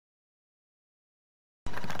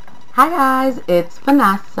Hi guys, it's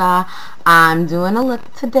Vanessa. I'm doing a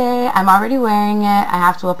look today. I'm already wearing it. I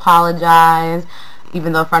have to apologize,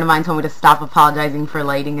 even though a friend of mine told me to stop apologizing for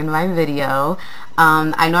lighting in my video.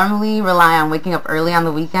 I normally rely on waking up early on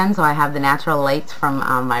the weekend, so I have the natural lights from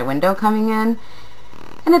my window coming in.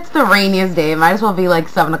 And it's the rainiest day. It might as well be like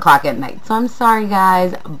 7 o'clock at night. So I'm sorry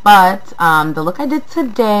guys, but the look I did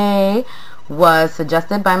today was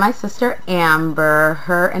suggested by my sister Amber.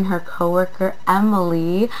 Her and her coworker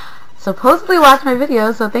Emily supposedly watched my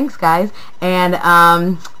videos, so thanks guys. And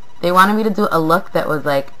they wanted me to do a look that was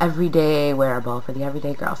like everyday wearable for the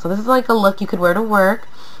everyday girl. So this is like a look you could wear to work.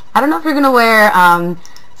 I don't know if you're gonna wear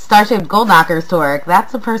star-shaped gold knockers to work.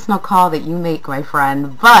 That's a personal call that you make, my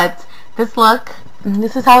friend. But this look,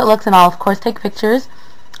 this is how it looks, and I'll of course take pictures.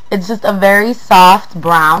 It's just a very soft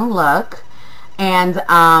brown look. And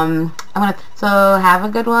so have a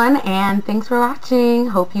good one, and thanks for watching.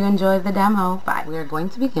 Hope you enjoy the demo. Bye. We are going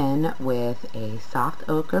to begin with a soft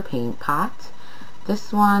ochre paint pot.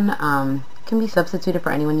 This one can be substituted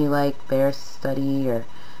for anyone you like, Bare Study or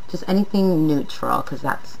just anything neutral, because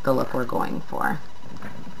that's the look we're going for.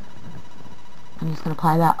 I'm just going to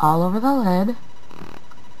apply that all over the lid.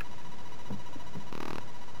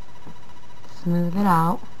 Smooth it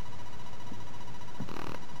out.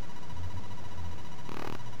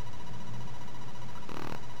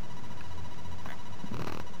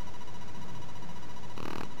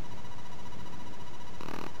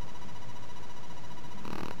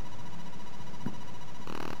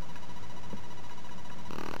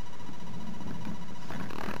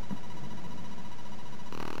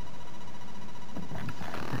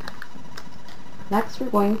 Next, we're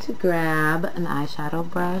going to grab an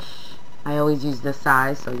eyeshadow brush. I always use this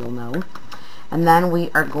size, so you'll know. And then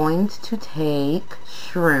we are going to take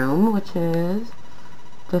Shroom, which is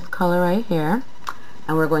this color right here,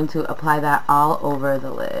 and we're going to apply that all over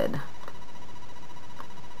the lid.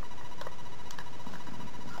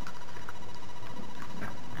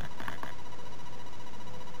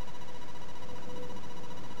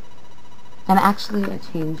 And actually, I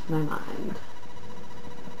changed my mind.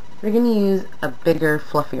 We're going to use a bigger,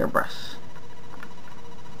 fluffier brush,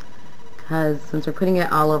 because since we're putting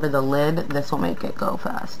it all over the lid, this will make it go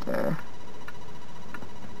faster.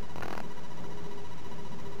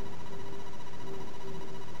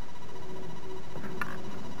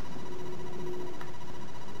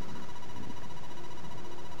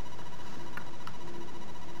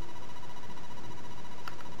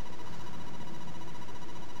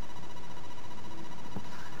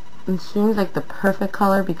 And Shroom's like the perfect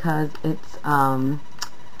color because it's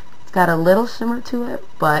got a little shimmer to it,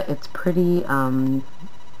 but it's pretty and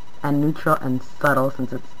neutral and subtle,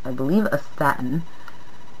 since it's, I believe, a satin.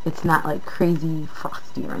 It's not like crazy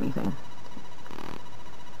frosty or anything.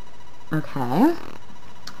 Okay.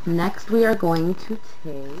 Next we are going to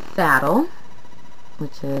take Saddle,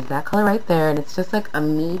 which is that color right there, and it's just like a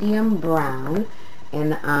medium brown.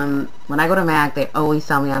 And when I go to MAC, they always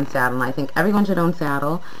sell me on Saddle, and I think everyone should own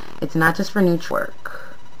Saddle. It's not just for neutral work.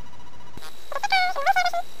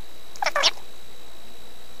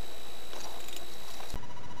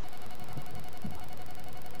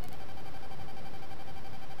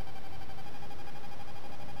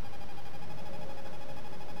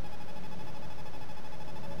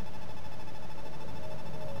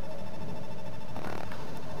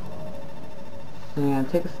 And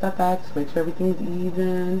take a step back, just make sure everything's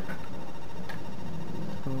even.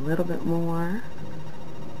 Just a little bit more.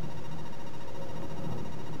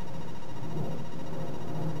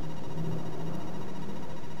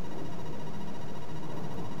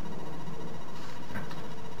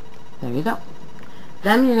 There you go.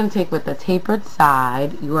 Then you're going to take, with the tapered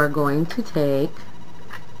side, you are going to take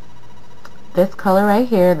this color right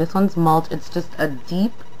here. This one's Mulch. It's just a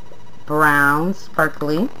deep brown,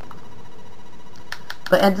 sparkly.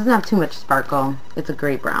 But it doesn't have too much sparkle. It's a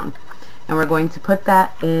great brown. And we're going to put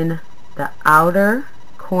that in the outer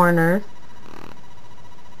corners.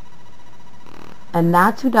 And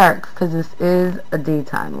not too dark, because this is a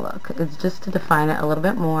daytime look. It's just to define it a little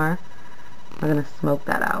bit more. We're going to smoke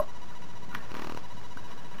that out.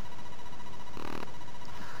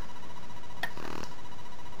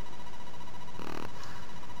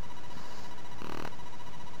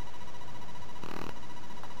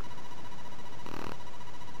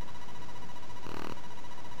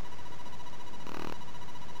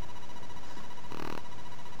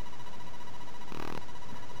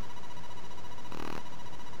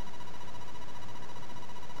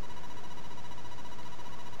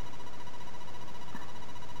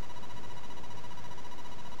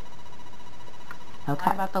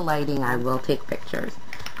 Okay. About the lighting, I will take pictures.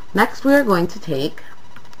 Next we are going to take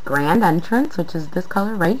Grand Entrance, which is this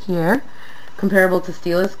color right here, comparable to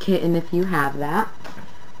Steel's Kitten if you have that.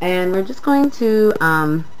 And we're just going to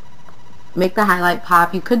make the highlight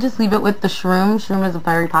pop. You could just leave it with the Shroom. Shroom is a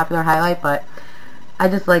very popular highlight, but I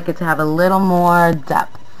just like it to have a little more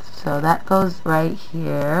depth. So that goes right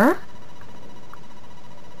here.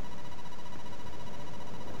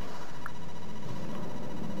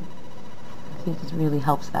 I think this really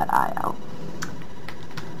helps that eye out.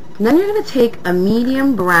 And then you're going to take a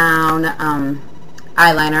medium brown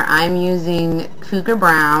eyeliner. I'm using Cougar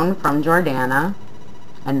Brown from Jordana.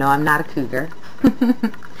 And no, I'm not a cougar.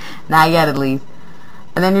 Not yet, at least.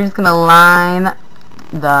 And then you're just going to line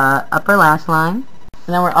the upper lash line.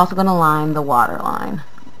 And then we're also going to line the waterline.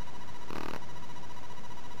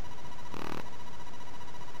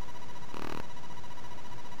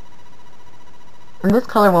 And this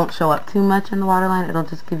color won't show up too much in the waterline. It'll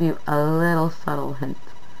just give you a little subtle hint.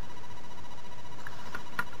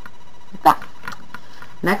 Like that.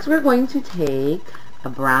 Next we're going to take a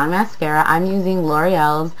brown mascara. I'm using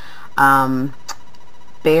L'Oreal's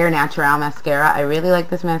Bare Natural mascara. I really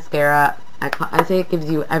like this mascara. I say it gives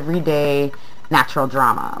you everyday natural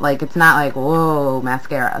drama. Like, it's not like, whoa,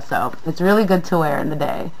 mascara. So it's really good to wear in the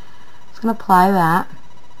day. Just going to apply that.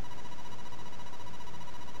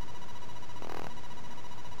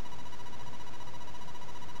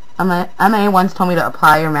 MA once told me to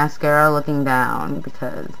apply your mascara looking down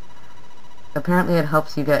because apparently it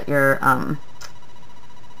helps you get your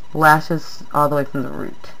lashes all the way from the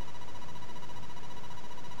root.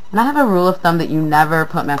 And I have a rule of thumb that you never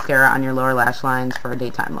put mascara on your lower lash lines for a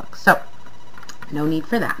daytime look. So, no need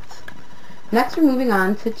for that. Next we're moving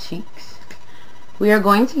on to cheeks. We are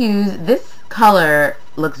going to use this color.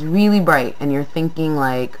 Looks really bright and you're thinking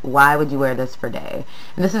like, why would you wear this for day?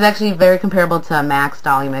 And this is actually very comparable to MAC's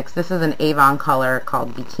Dolly Mix. This is an Avon color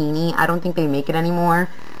called Bikini. I don't think they make it anymore.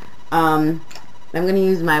 I'm going to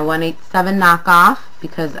use my 187 knockoff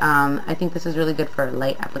because I think this is really good for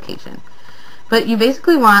light application. But you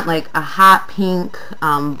basically want like a hot pink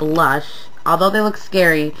blush. Although they look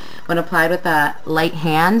scary, when applied with a light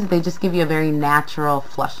hand, they just give you a very natural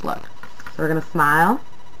flush look. So we're going to smile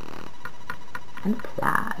and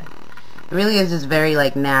apply. It really is just very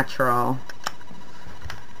like natural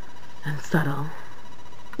and subtle.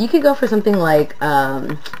 You could go for something like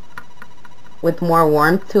with more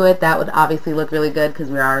warmth to it. That would obviously look really good because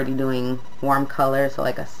we're already doing warm colors, so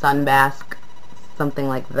like a sunbask, something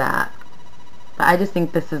like that. But I just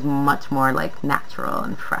think this is much more like natural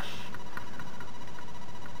and fresh.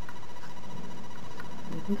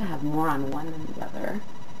 I think I have more on one than the other.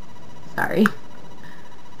 Sorry.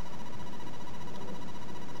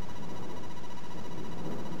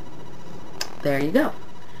 There you go.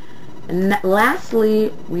 And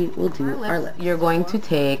lastly, we will do our lips. You're going to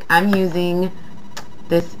take, I'm using,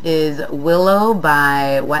 this is Willow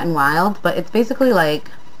by Wet n Wild, but it's basically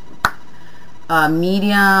like a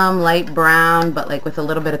medium light brown, but like with a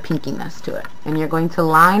little bit of pinkiness to it. And you're going to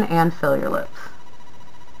line and fill your lips.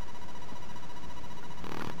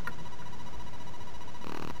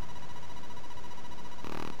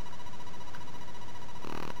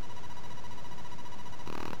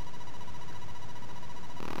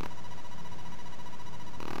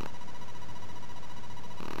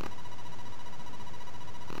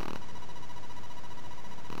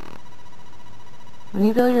 When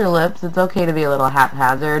you fill your lips, it's okay to be a little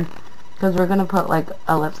haphazard because we're going to put like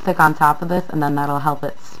a lipstick on top of this and then that'll help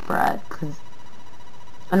it spread. Because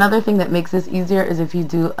another thing that makes this easier is if you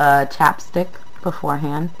do a chapstick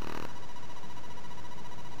beforehand.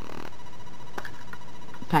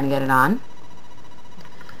 Kind of get it on.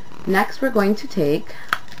 Next we're going to take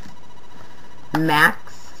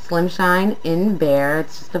MAC's Slimshine in Bare.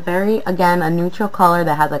 It's just a very, again, a neutral color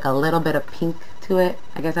that has like a little bit of pink to it.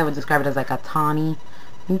 I guess I would describe it as like a tawny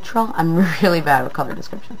neutral. I'm really bad with color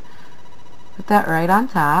description. Put that right on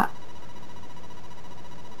top.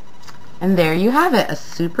 And there you have it. A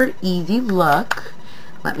super easy look.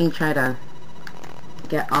 Let me try to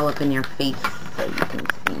get all up in your face so you can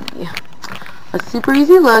see. A super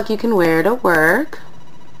easy look you can wear to work.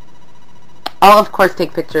 I'll of course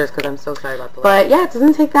take pictures because I'm so sorry about the light. But yeah, it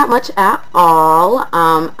doesn't take that much at all.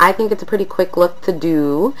 I think it's a pretty quick look to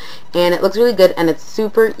do, and it looks really good, and it's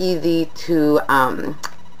super easy to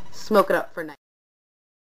smoke it up for night.